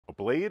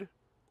blade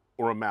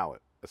or a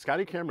mallet? A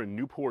Scotty Cameron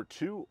Newport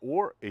 2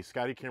 or a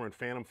Scotty Cameron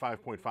Phantom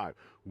 5.5?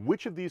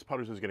 Which of these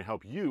putters is going to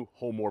help you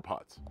hole more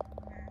putts?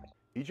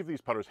 Each of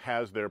these putters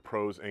has their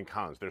pros and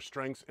cons, their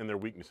strengths and their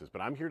weaknesses, but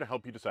I'm here to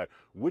help you decide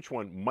which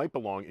one might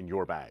belong in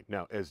your bag.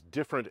 Now, as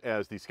different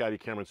as the Scotty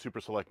Cameron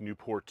Super Select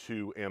Newport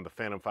 2 and the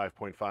Phantom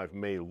 5.5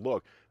 may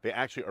look, they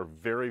actually are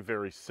very,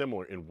 very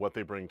similar in what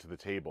they bring to the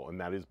table, and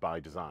that is by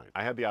design.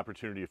 I had the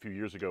opportunity a few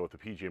years ago at the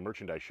PGA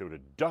Merchandise Show to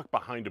duck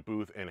behind a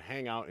booth and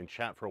hang out and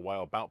chat for a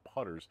while about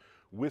putters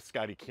with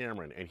Scotty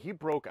Cameron, and he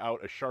broke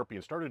out a Sharpie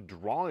and started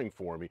drawing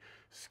for me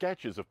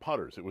sketches of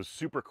putters. It was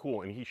super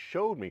cool, and he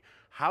showed me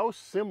how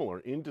similar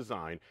in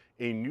design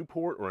a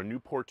Newport or a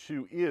Newport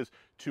 2 is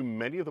to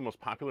many of the most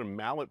popular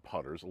mallet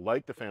putters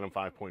like the Phantom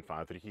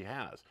 5.5 that he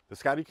has. The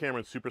Scotty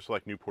Cameron Super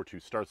Select Newport 2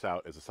 starts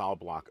out as a solid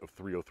block of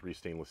 303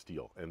 stainless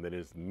steel and then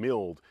is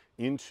milled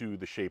into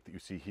the shape that you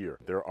see here.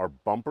 There are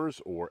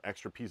bumpers or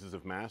extra pieces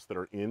of mass that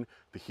are in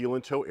the heel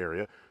and toe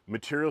area.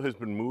 Material has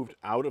been moved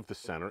out of the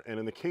center, and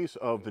in the case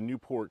of the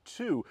Newport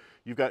 2,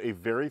 you've got a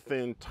very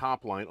thin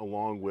top line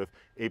along with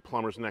a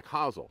plumber's neck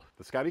hosel.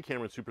 The Scotty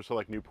Cameron Super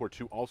Select Newport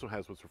 2 also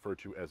has what's referred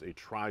to as a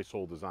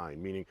tri-sole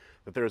design, meaning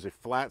that there is a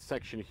flat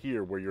section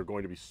here where you're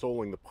going to be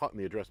soling the putt in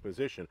the address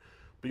position,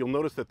 but you'll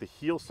notice that the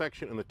heel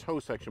section and the toe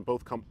section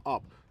both come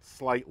up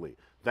slightly.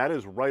 That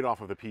is right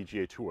off of the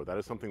PGA Tour. That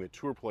is something that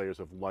tour players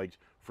have liked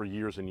for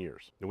years and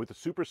years. And with the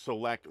Super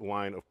Select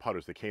line of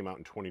putters that came out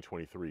in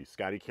 2023,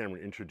 Scotty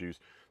Cameron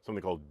introduced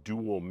something called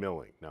dual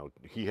milling. Now,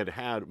 he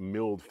had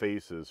milled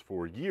faces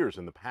for years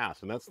in the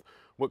past, and that's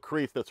what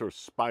creates that sort of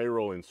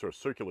spiral and sort of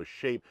circular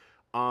shape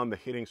on the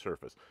hitting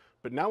surface.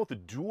 But now with the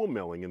dual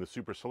milling in the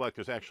Super Select,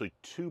 there's actually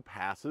two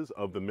passes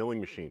of the milling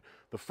machine.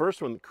 The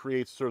first one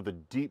creates sort of the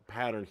deep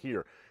pattern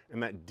here,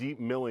 and that deep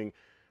milling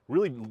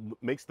really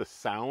makes the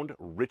sound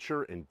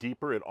richer and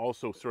deeper. It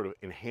also sort of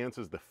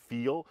enhances the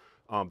feel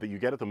that you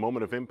get at the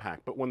moment of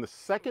impact. But when the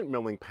second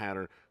milling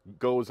pattern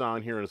goes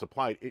on here and is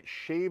applied, it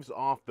shaves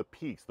off the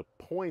peaks, the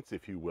points,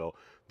 if you will,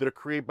 that are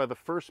created by the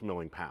first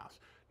milling pass.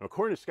 Now,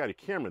 according to Scotty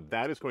Cameron,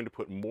 that is going to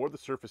put more of the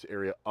surface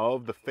area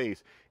of the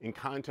face in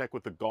contact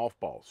with the golf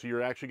ball. So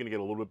you're actually going to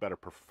get a little bit better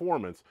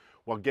performance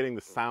while getting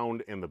the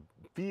sound and the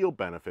feel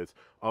benefits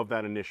of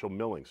that initial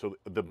milling. So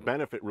the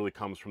benefit really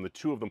comes from the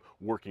two of them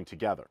working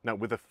together. Now,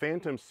 with the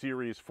Phantom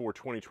Series for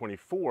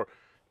 2024,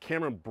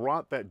 Cameron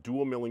brought that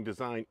dual milling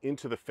design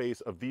into the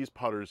face of these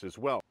putters as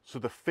well. So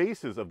the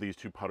faces of these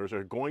two putters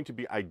are going to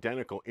be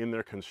identical in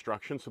their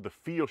construction, so the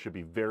feel should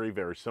be very,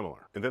 very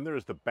similar. And then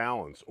there's the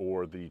balance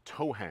or the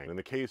toe hang. In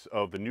the case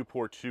of the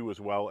Newport 2 as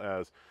well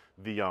as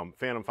the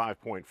Phantom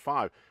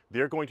 5.5,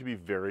 they're going to be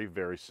very,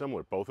 very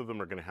similar. Both of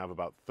them are going to have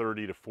about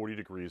 30 to 40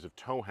 degrees of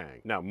toe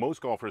hang. Now,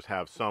 most golfers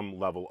have some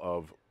level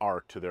of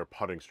arc to their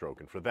putting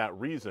stroke, and for that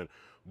reason,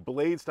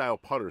 blade style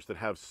putters that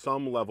have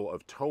some level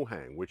of toe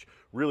hang, which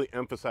really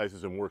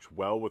emphasizes and works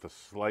well with a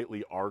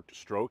slightly arced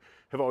stroke,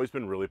 have always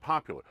been really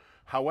popular.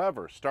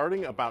 However,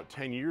 starting about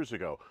 10 years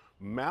ago,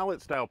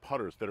 mallet style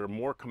putters that are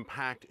more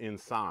compact in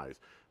size,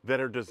 that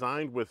are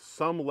designed with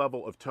some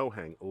level of toe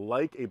hang,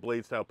 like a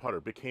blade style putter,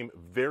 became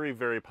very,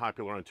 very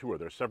popular on tour.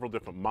 There are several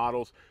different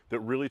models that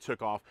really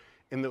took off,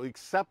 and the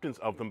acceptance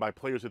of them by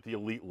players at the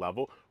elite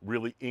level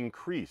really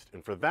increased.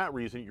 And for that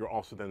reason, you're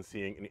also then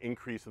seeing an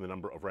increase in the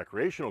number of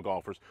recreational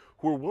golfers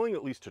who are willing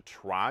at least to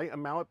try a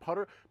mallet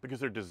putter, because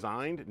they're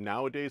designed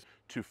nowadays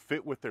to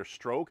fit with their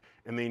stroke,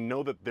 and they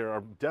know that there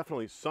are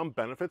definitely some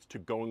benefits to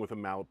going with a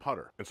mallet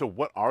putter. And so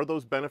what are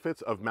those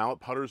benefits of mallet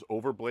putters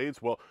over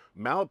blades? Well,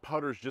 mallet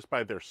putters, just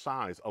by their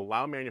size,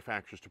 allow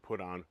manufacturers to put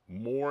on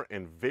more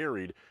and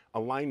varied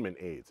alignment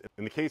aids.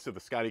 In the case of the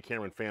Scotty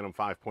Cameron Phantom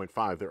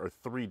 5.5, there are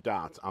 3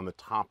 dots on the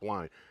top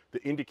line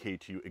that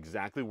indicate to you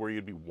exactly where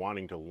you'd be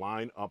wanting to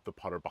line up the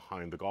putter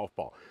behind the golf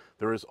ball.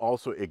 There is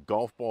also a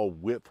golf ball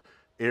width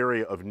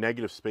area of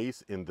negative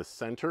space in the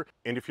center,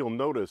 and if you'll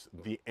notice,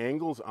 the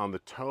angles on the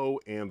toe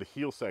and the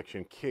heel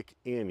section kick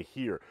in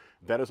here.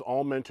 That is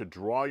all meant to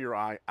draw your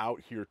eye out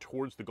here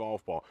towards the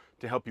golf ball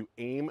to help you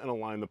aim and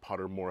align the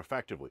putter more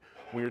effectively.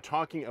 When you're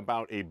talking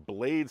about a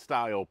blade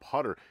style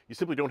putter, you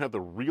simply don't have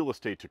the real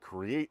estate to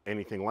create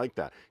anything like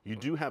that. You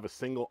do have a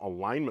single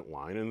alignment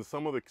line, and in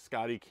some of the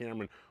Scotty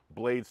Cameron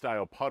blade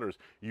style putters,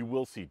 you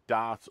will see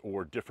dots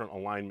or different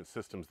alignment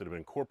systems that have been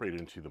incorporated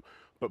into them.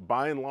 But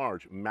by and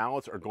large,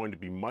 mallets are going to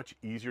be much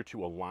easier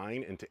to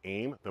align and to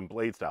aim than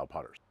blade style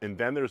putters. And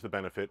then there's the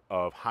benefit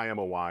of high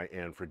MOI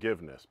and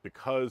forgiveness.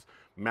 Because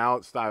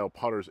mallet style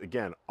putters,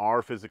 again,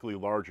 are physically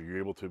larger, you're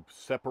able to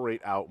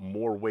separate out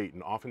more weight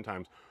and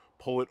oftentimes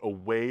pull it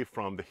away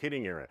from the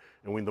hitting area.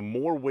 And when the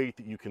more weight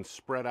that you can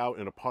spread out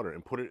in a putter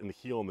and put it in the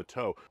heel and the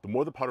toe, the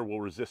more the putter will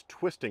resist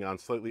twisting on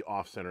slightly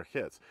off-center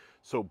hits.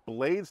 So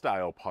blade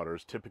style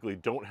putters typically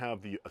don't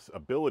have the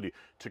ability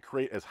to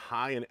create as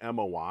high an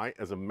MOI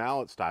as a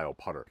mallet style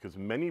putter, because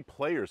many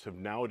players have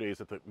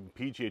nowadays at the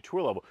PGA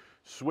Tour level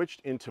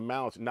switched into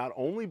mallets, not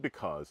only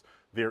because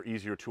they're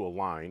easier to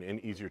align and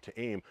easier to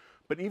aim,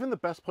 But even the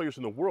best players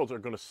in the world are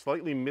going to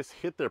slightly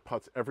miss-hit their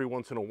putts every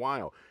once in a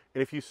while.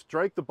 And if you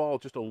strike the ball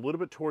just a little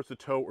bit towards the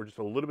toe or just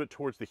a little bit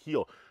towards the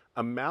heel,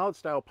 a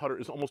mallet-style putter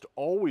is almost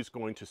always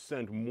going to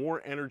send more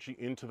energy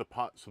into the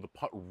putt, so the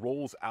putt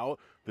rolls out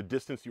the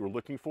distance you were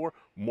looking for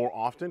more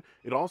often.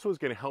 It also is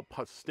going to help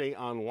putts stay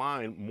on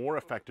line more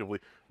effectively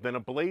than a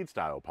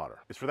blade-style putter.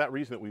 It's for that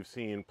reason that we've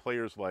seen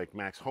players like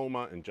Max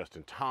Homa and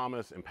Justin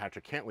Thomas and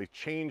Patrick Cantlay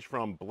change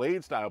from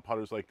blade-style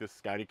putters like this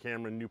Scotty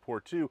Cameron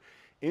Newport 2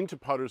 into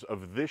putters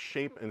of this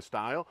shape and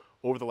style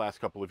over the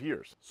last couple of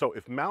years. So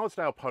if mallet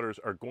style putters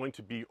are going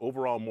to be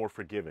overall more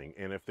forgiving,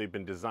 and if they've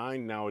been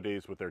designed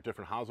nowadays with their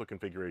different hosel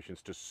configurations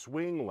to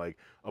swing like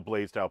a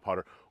blade style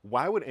putter,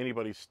 why would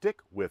anybody stick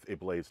with a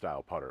blade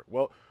style putter?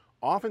 Well,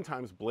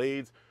 oftentimes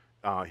blades,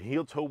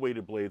 heel toe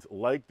weighted blades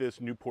like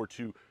this Newport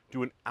 2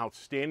 do an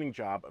outstanding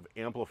job of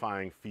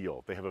amplifying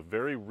feel. They have a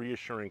very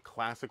reassuring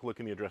classic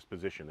look in the address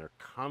position. They're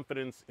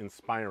confidence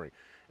inspiring.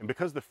 And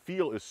because the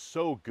feel is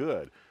so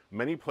good,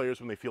 many players,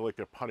 when they feel like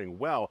they're putting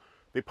well,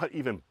 they putt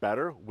even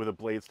better with a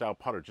blade style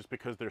putter just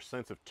because their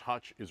sense of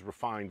touch is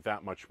refined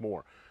that much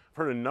more. I've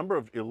heard a number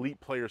of elite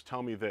players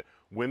tell me that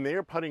when they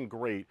are putting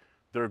great,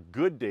 their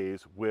good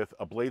days with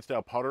a blade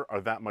style putter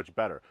are that much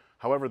better.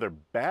 However, their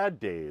bad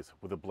days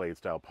with a blade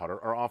style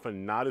putter are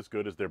often not as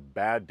good as their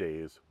bad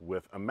days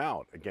with a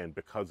mallet, again,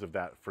 because of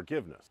that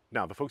forgiveness.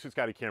 Now, the folks at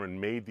Scotty Cameron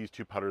made these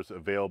two putters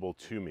available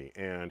to me,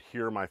 and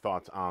here are my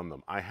thoughts on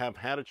them. I have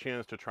had a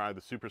chance to try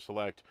the Super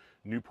Select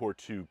Newport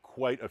 2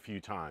 quite a few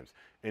times,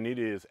 and it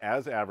is,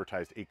 as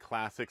advertised, a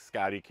classic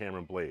Scotty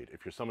Cameron blade.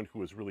 If you're someone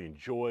who has really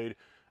enjoyed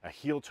a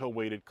heel-toe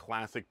weighted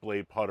classic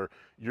blade putter,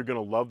 you're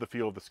going to love the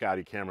feel of the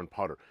Scotty Cameron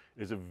putter.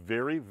 It is a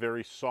very,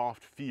 very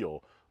soft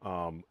feel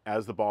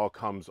as the ball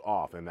comes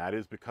off, and that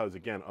is because,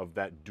 again, of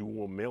that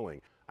dual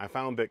milling. I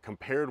found that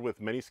compared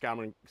with many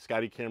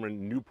Scotty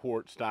Cameron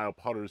Newport style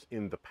putters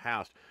in the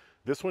past,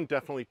 this one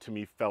definitely to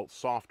me felt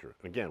softer.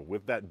 And again,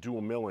 with that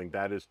dual milling,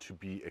 that is to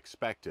be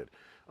expected.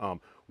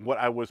 What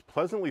I was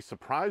pleasantly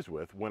surprised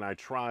with when I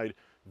tried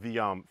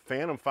the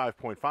Phantom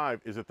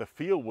 5.5 is that the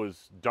feel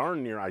was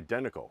darn near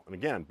identical. And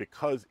again,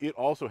 because it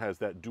also has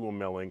that dual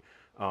milling,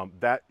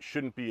 that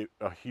shouldn't be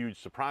a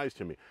huge surprise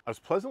to me. I was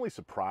pleasantly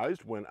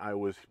surprised when I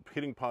was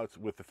hitting putts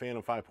with the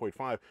Phantom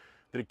 5.5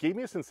 that it gave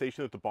me a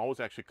sensation that the ball was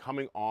actually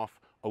coming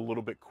off a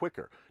little bit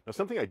quicker. Now,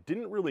 something I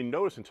didn't really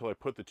notice until I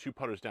put the two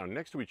putters down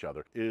next to each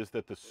other is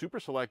that the Super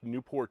Select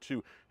Newport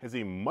 2 has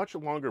a much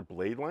longer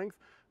blade length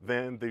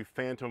than the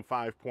Phantom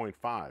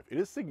 5.5. It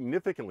is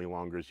significantly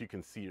longer, as you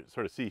can see,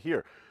 sort of see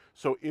here.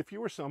 So if you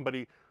were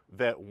somebody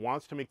that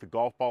wants to make the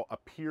golf ball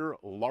appear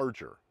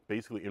larger,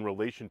 basically in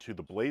relation to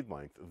the blade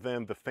length,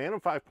 then the Phantom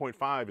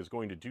 5.5 is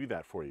going to do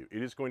that for you.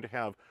 It is going to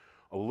have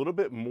a little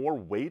bit more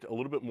weight, a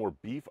little bit more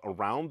beef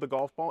around the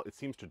golf ball. It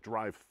seems to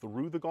drive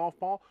through the golf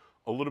ball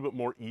a little bit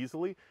more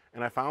easily,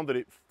 and I found that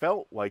it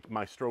felt like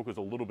my stroke was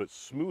a little bit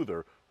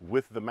smoother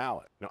with the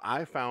mallet. Now,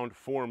 I found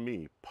for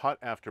me, putt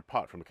after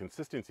putt, from a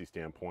consistency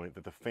standpoint,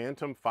 that the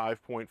Phantom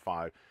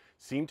 5.5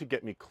 seemed to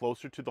get me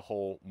closer to the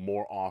hole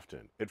more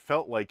often. It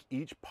felt like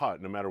each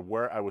putt, no matter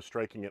where I was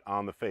striking it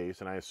on the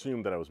face, and I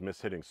assumed that I was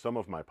mishitting some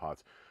of my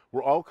putts,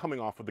 were all coming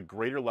off with a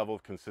greater level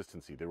of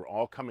consistency. They were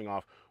all coming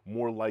off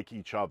more like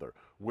each other.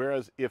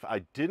 Whereas if I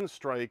didn't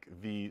strike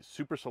the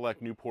Super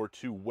Select Newport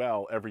 2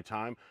 well every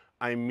time,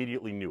 I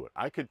immediately knew it.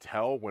 I could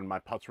tell when my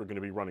putts were going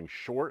to be running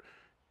short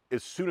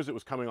as soon as it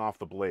was coming off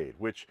the blade,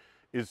 which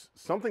is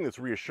something that's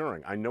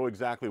reassuring. I know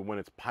exactly when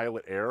it's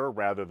pilot error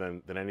rather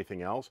than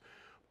anything else.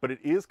 But it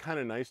is kind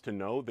of nice to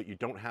know that you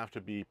don't have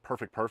to be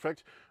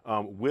perfect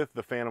with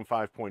the Phantom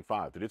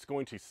 5.5, that it's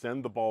going to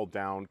send the ball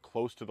down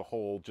close to the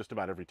hole just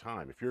about every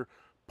time. If your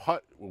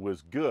putt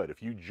was good,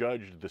 if you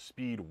judged the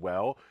speed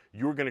well,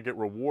 you're going to get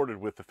rewarded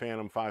with the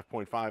Phantom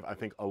 5.5, I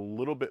think, a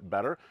little bit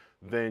better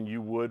than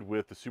you would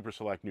with the Super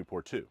Select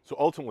Newport 2. So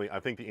ultimately, I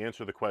think the answer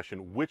to the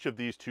question, which of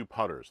these two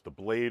putters, the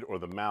blade or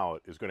the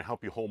mallet, is going to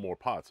help you hole more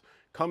putts,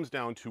 comes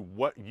down to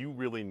what you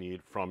really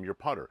need from your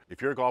putter.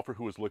 If you're a golfer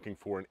who is looking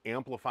for an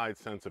amplified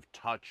sense of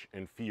touch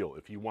and feel,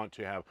 if you want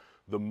to have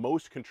the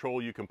most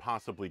control you can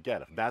possibly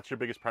get, if that's your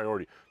biggest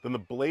priority, then the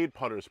blade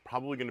putter is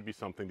probably going to be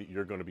something that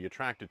you're going to be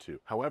attracted to.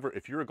 However,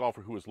 if you're a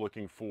golfer who is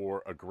looking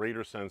for a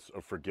greater sense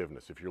of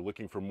forgiveness, if you're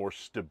looking for more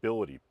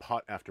stability,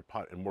 putt after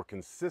putt, and more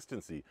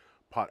consistency,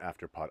 putt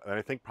after putt, and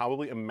I think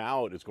probably a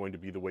mallet is going to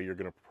be the way you're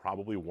going to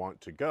probably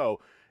want to go.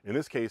 In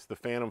this case, the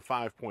Phantom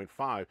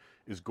 5.5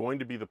 is going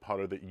to be the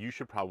putter that you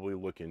should probably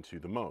look into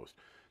the most.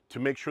 To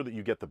make sure that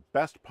you get the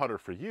best putter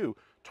for you,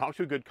 talk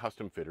to a good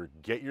custom fitter,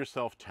 get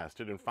yourself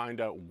tested, and find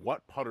out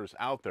what putters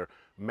out there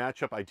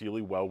match up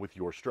ideally well with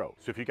your stroke.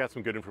 So if you got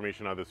some good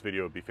information out of this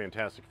video, it'd be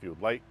fantastic if you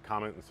would like,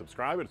 comment, and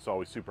subscribe. It's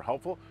always super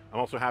helpful. I'm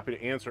also happy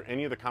to answer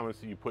any of the comments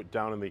that you put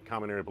down in the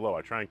comment area below.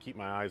 I try and keep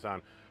my eyes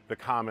on the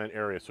comment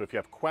area. So if you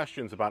have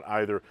questions about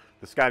either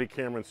the Scotty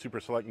Cameron Super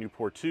Select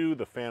Newport 2,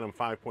 the Phantom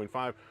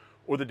 5.5,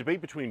 or the debate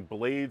between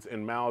blades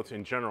and mallets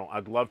in general,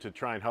 I'd love to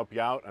try and help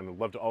you out, and I'd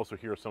love to also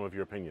hear some of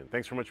your opinion.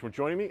 Thanks so much for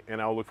joining me,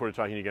 and I'll look forward to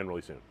talking to you again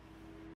really soon.